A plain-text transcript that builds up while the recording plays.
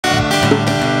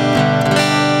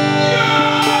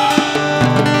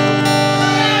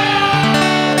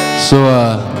So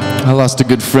I lost a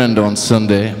good friend on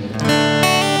Sunday,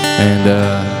 and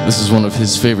this is one of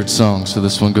his favorite songs, so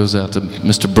this one goes out to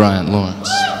Mr. Bryant Lawrence.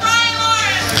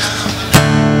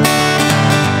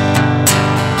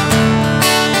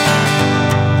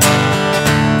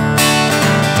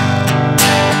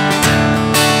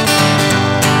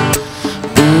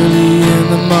 Early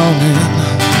in the morning,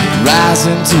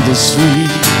 rising to the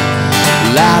street,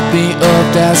 light me up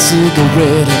that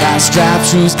cigarette and I strap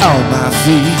shoes on my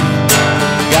feet.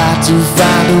 Got to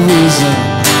find a reason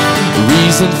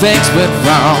things went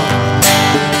wrong.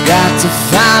 Got to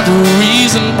find a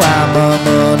reason why my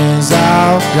money's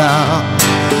all gone.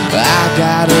 I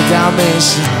got a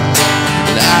dimension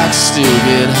and I can still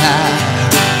get high.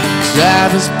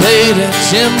 Driver's plate and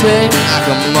chimney like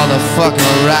a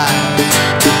motherfucking ride.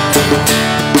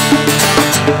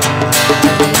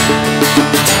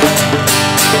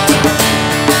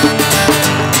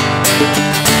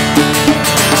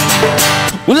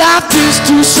 Well, life is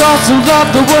too short to love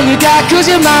the one you got, 'cause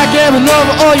you might get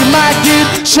another or you might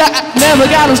get shot. Never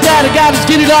got no static, gotta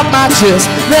get it off my chest.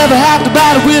 Never have to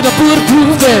battle with a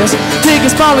bulletproof vest. Take a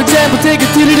small example, take a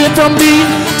tidbit from me.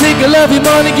 Take a love your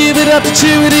money, give it up to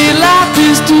charity. Life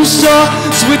is too short,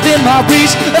 it's within my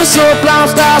reach. And a soul blind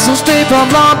style, so stay from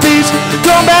Long Beach.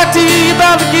 Come back to you, you're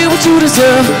bound to get what you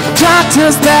deserve. Can't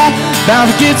test that,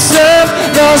 bound to get served.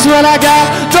 Knows what I got,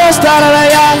 don't start it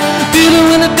like that. Feeling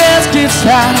when the dance gets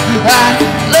hot. I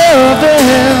love it,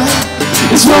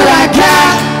 it's what I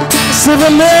got. So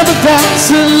remember that,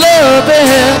 so love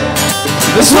it,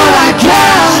 it's what I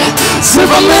got. So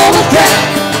remember that.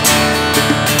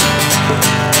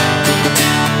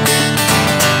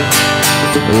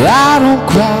 I don't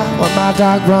cry when my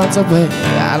dog runs away.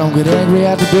 I don't get angry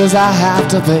at the bills I have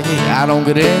to pay. I don't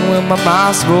get angry when my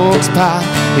mom smokes pot.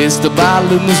 It's the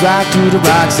bottle and moves right to the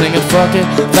rock, singing fuck it,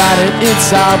 fight it,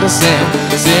 it's all the same.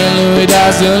 St. Louis,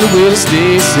 that's the only way to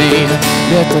stay sane.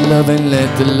 Let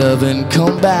the loving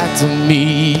come back to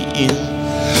me.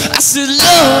 I said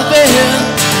love it,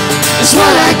 it's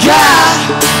what I got.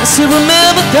 I said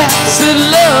remember that, I said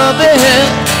love it,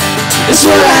 it's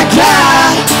what I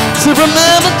got. So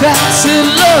remember that, say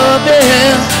love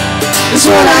it, it's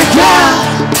what I got.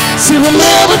 So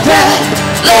remember that,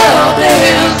 love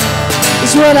it,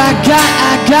 it's what I got,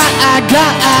 I got, I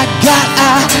got, I got,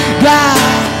 I got.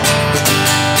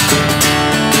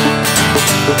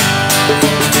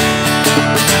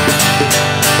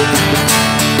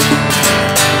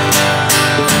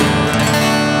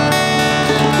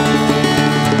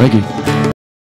 Thank you.